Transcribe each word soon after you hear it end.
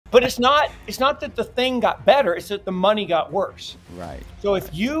But it's not that the thing got better, it's that the money got worse. Right. So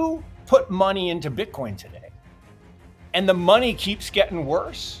if you put money into Bitcoin today and the money keeps getting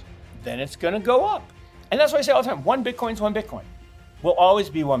worse, then it's going to go up. And that's why I say all the time, one Bitcoin's one Bitcoin. Will always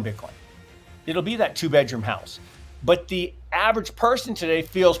be one Bitcoin. It'll be that 2-bedroom house. But the average person today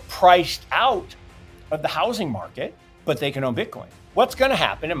feels priced out of the housing market, but they can own Bitcoin. What's going to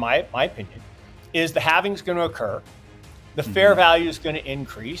happen, in my opinion, is the halving's going to occur. The fair value is going to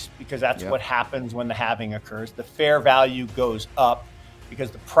increase because that's what happens when the halving occurs. The fair value goes up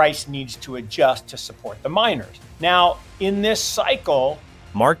because the price needs to adjust to support the miners. Now, in this cycle,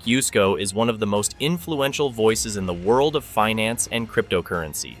 Mark Yusko is one of the most influential voices in the world of finance and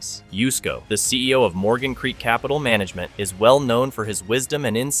cryptocurrencies. Yusko, the CEO of Morgan Creek Capital Management, is well known for his wisdom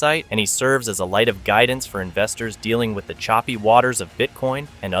and insight, and he serves as a light of guidance for investors dealing with the choppy waters of Bitcoin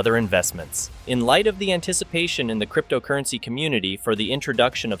and other investments. In light of the anticipation in the cryptocurrency community for the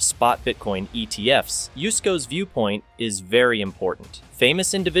introduction of spot Bitcoin ETFs, Yusko's viewpoint is very important.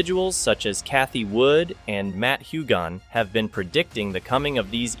 Famous individuals such as Cathie Wood and Matt Hugon have been predicting the coming of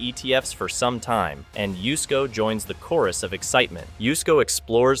these ETFs for some time, and Yusko joins the chorus of excitement. Yusko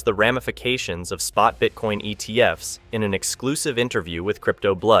explores the ramifications of spot Bitcoin ETFs in an exclusive interview with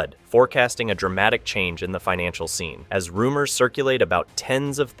Crypto Blood, forecasting a dramatic change in the financial scene. As rumors circulate about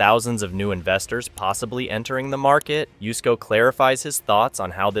tens of thousands of new investors possibly entering the market, Yusko clarifies his thoughts on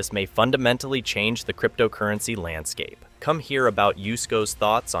how this may fundamentally change the cryptocurrency landscape. Come hear about Yusko's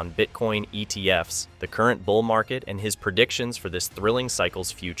thoughts on Bitcoin ETFs, the current bull market, and his predictions for this thrilling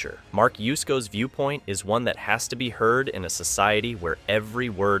cycle's future. Mark Yusko's viewpoint is one that has to be heard in a society where every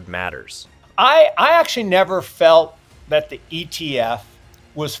word matters. I actually never felt that the ETF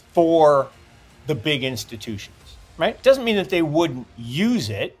was for the big institutions, right? Doesn't mean that they wouldn't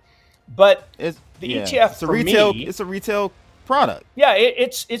use it, but the ETF it's a retail, it's a retail product. Yeah,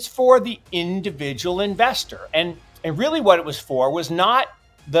 it's for the individual investor. And really what it was for was not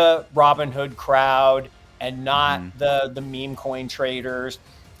the Robinhood crowd and not the meme coin traders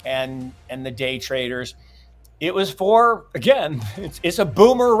and the day traders. It was for, again, it's a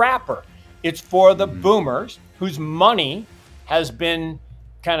boomer wrapper. It's for the boomers whose money has been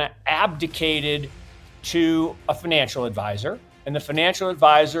kind of abdicated to a financial advisor. And the financial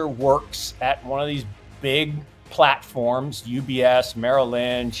advisor works at one of these big platforms, UBS, Merrill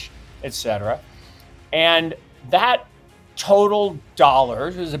Lynch, etc. And that total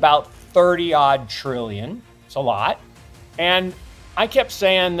dollars is about 30 odd trillion. It's a lot. And I kept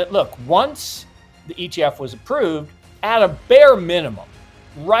saying that, look, once the ETF was approved, at a bare minimum,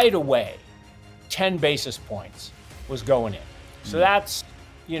 right away, 10 basis points was going in. So that's,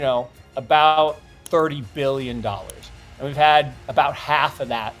 about $30 billion. And we've had about half of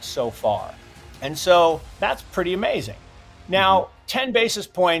that so far. And so that's pretty amazing. Now, 10 basis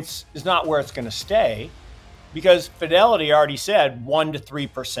points is not where it's going to stay, because Fidelity already said 1 to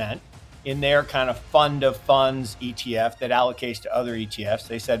 3% in their kind of fund of funds ETF that allocates to other ETFs.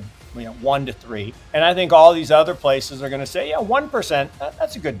 They said 1 to 3. And I think all these other places are going to say, yeah, 1%,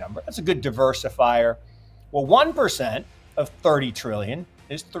 that's a good number. That's a good diversifier. Well, 1% of 30 trillion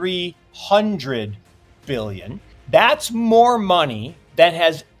is 300 billion. That's more money than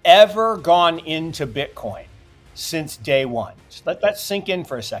has ever gone into Bitcoin since day one. Just let that sink in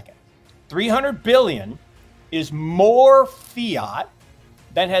for a second. 300 billion is more fiat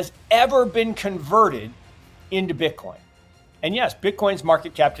than has ever been converted into Bitcoin. And yes, Bitcoin's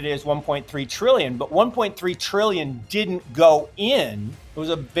market cap today is 1.3 trillion, but 1.3 trillion didn't go in. It was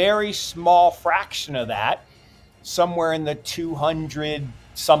a very small fraction of that, somewhere in the 200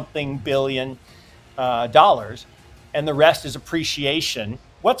 something billion dollars. And the rest is appreciation.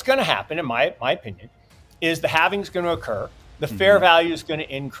 What's going to happen, in my opinion, is the halving's going to occur. The fair value is going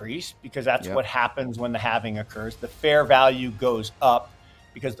to increase because that's what happens when the halving occurs. The fair value goes up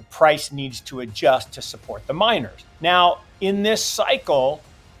because the price needs to adjust to support the miners. Now, in this cycle,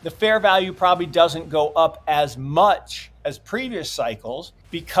 the fair value probably doesn't go up as much as previous cycles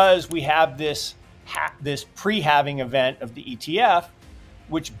because we have this pre-halving event of the ETF,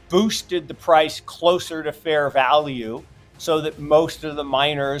 which boosted the price closer to fair value so that most of the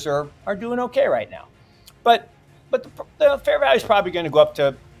miners are doing okay right now. But the fair value is probably going to go up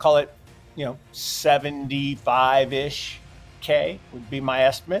to, call it, 75-ish K would be my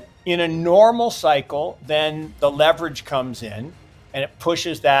estimate. In a normal cycle, then the leverage comes in and it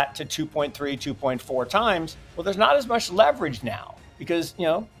pushes that to 2.3, 2.4 times. Well, there's not as much leverage now because,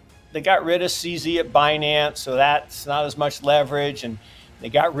 they got rid of CZ at Binance, so that's not as much leverage. And they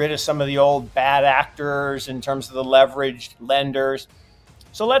got rid of some of the old bad actors in terms of the leveraged lenders.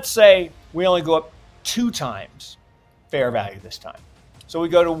 So let's say we only go up 2 times fair value this time. So we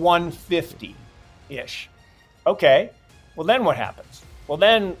go to 150-ish. Okay, well then what happens? Well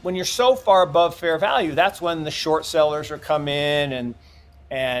then when you're so far above fair value, that's when the short sellers are come in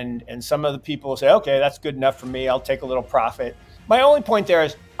and some of the people will say, okay, that's good enough for me. I'll take a little profit. My only point there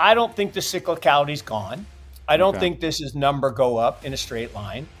is I don't think the cyclicality's gone. I don't think this is number go up in a straight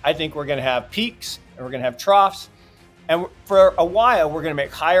line. I think we're going to have peaks and we're going to have troughs. And for a while, we're going to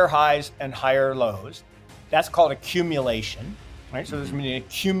make higher highs and higher lows. That's called accumulation, right? So there's going to be an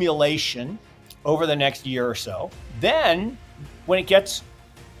accumulation over the next year or so. Then when it gets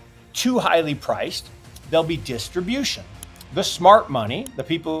too highly priced, there'll be distribution. The smart money, the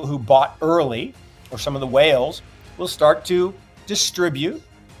people who bought early, or some of the whales, will start to distribute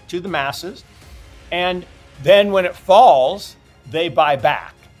to the masses. And then when it falls, they buy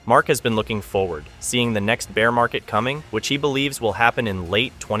back. Mark has been looking forward, seeing the next bear market coming, which he believes will happen in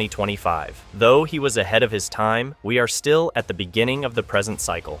late 2025. Though he was ahead of his time, we are still at the beginning of the present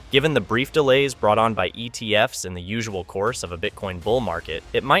cycle. Given the brief delays brought on by ETFs in the usual course of a Bitcoin bull market,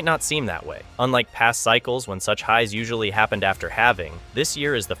 it might not seem that way. Unlike past cycles when such highs usually happened after halving, this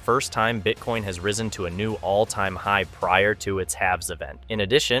year is the first time Bitcoin has risen to a new all-time high prior to its halves event. In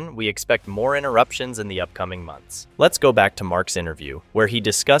addition, we expect more interruptions in the upcoming months. Let's go back to Mark's interview, where he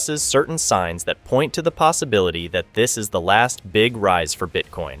discusses certain signs that point to the possibility that this is the last big rise for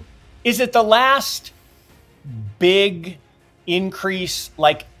Bitcoin. Is it the last big increase,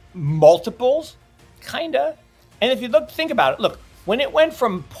 like multiples? Kinda. And if you think about it, look, when it went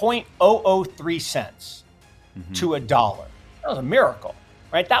from 0.003 cents to $1, that was a miracle,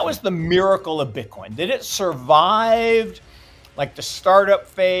 right? That was the miracle of Bitcoin. That it survived like the startup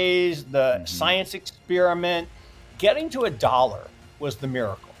phase, the science experiment. Getting to $1 was the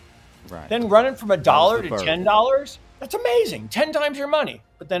miracle. Right. Then running from $1 to $10, that's amazing. 10 times your money.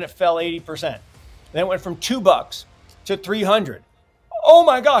 But then it fell 80%. Then it went from $2 to 300. Oh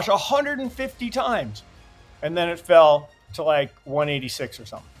my gosh, 150 times. And then it fell to like 186 or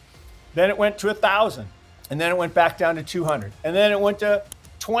something. Then it went to 1,000. And then it went back down to 200. And then it went to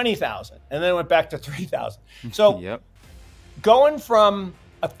 20,000. And then it went back to 3,000. So going from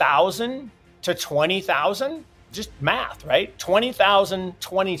 1,000 to 20,000, just math, right? 20,000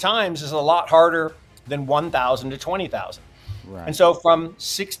 20 times is a lot harder than 1,000 to 20,000. Right. And so from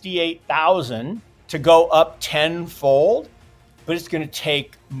 68,000 to go up tenfold, but it's going to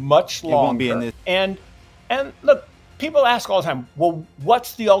take much longer. It won't be in this. And look, people ask all the time, well,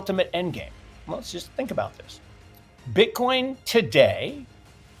 what's the ultimate end game? Well, let's just think about this. Bitcoin today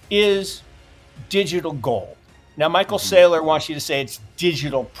is digital gold. Now, Michael Saylor wants you to say it's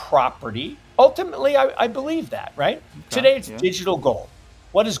digital property. Ultimately, I believe that, right? Okay, today, it's digital gold.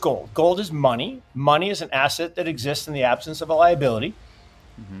 What is gold? Gold is money. Money is an asset that exists in the absence of a liability.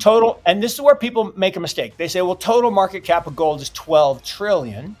 Total, and this is where people make a mistake. They say, well, total market cap of gold is 12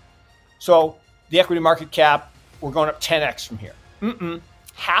 trillion. So the equity market cap, we're going up 10x from here.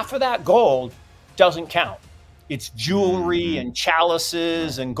 Half of that gold doesn't count. It's jewelry and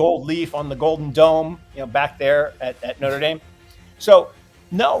chalices and gold leaf on the Golden Dome, back there at Notre Dame. So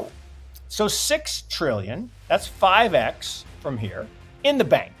no. So 6 trillion, that's 5x from here, in the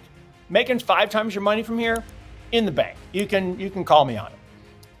bank. Making 5 times your money from here, in the bank. You can call me on it.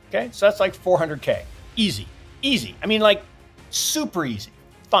 Okay, so that's like 400K. Easy. I mean, like super easy.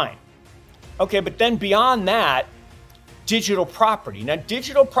 Fine. Okay, but then beyond that, digital property. Now,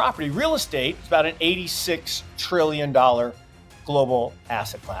 digital property, real estate, is about an $86 trillion global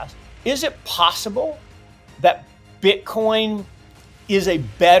asset class. Is it possible that Bitcoin is a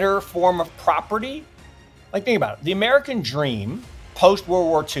better form of property? Like, think about it. The American dream post-World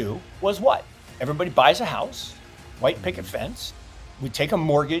War II was what? Everybody buys a house, white picket fence, we take a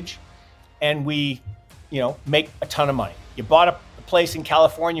mortgage, and we, make a ton of money. You bought a place in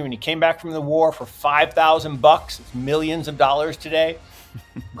California when you came back from the war for $5,000. It's millions of dollars today.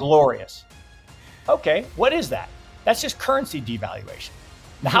 Glorious. Okay, what is that? That's just currency devaluation.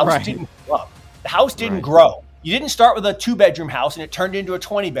 The house didn't grow up. The house didn't grow. You didn't start with a 2-bedroom house and it turned into a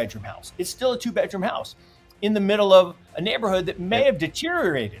 20-bedroom house. It's still a 2-bedroom house in the middle of a neighborhood that may have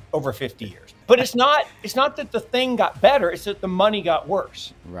deteriorated over 50 years. But it's not that the thing got better, it's that the money got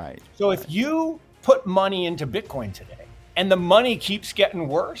worse. Right. So if you put money into Bitcoin today and the money keeps getting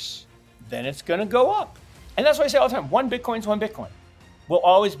worse, then it's going to go up. And that's why I say all the time, one Bitcoin's one Bitcoin. Will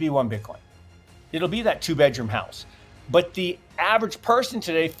always be one Bitcoin. It'll be that 2-bedroom house. But the average person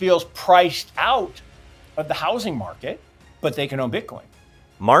today feels priced out of the housing market, but they can own Bitcoin.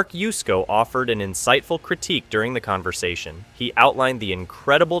 Mark Yusko offered an insightful critique during the conversation. He outlined the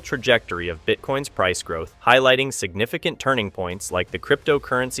incredible trajectory of Bitcoin's price growth, highlighting significant turning points like the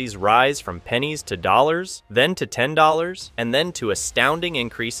cryptocurrency's rise from pennies to dollars, then to $10, and then to astounding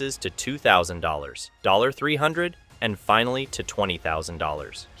increases to $2,000, $300, and finally to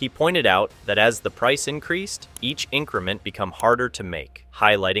 $20,000. He pointed out that as the price increased, each increment became harder to make,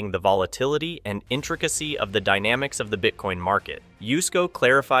 highlighting the volatility and intricacy of the dynamics of the Bitcoin market. Yusko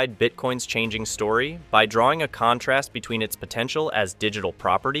clarified Bitcoin's changing story by drawing a contrast between its potential as digital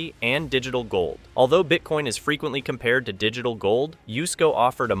property and digital gold. Although Bitcoin is frequently compared to digital gold, Yusko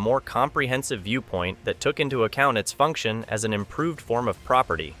offered a more comprehensive viewpoint that took into account its function as an improved form of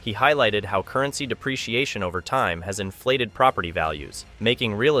property. He highlighted how currency depreciation over time has inflated property values,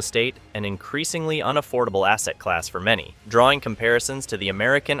 making real estate an increasingly unaffordable asset class for many, drawing comparisons to the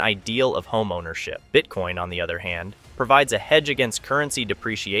American ideal of home ownership. Bitcoin, on the other hand, provides a hedge against currency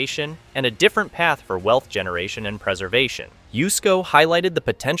depreciation and a different path for wealth generation and preservation. Yusko highlighted the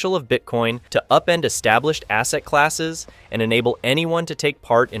potential of Bitcoin to upend established asset classes and enable anyone to take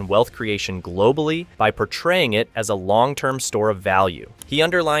part in wealth creation globally by portraying it as a long-term store of value. He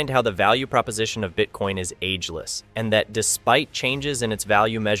underlined how the value proposition of Bitcoin is ageless, and that despite changes in its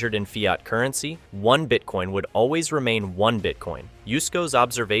value measured in fiat currency, one Bitcoin would always remain one Bitcoin. Yusko's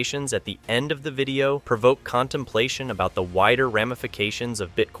observations at the end of the video provoke contemplation about the wider ramifications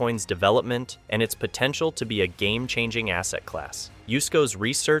of Bitcoin's development and its potential to be a game-changing asset class. Yusko's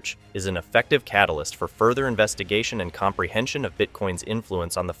research is an effective catalyst for further investigation and comprehension of Bitcoin's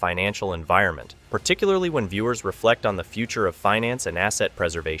influence on the financial environment, particularly when viewers reflect on the future of finance and asset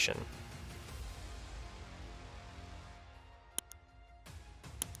preservation.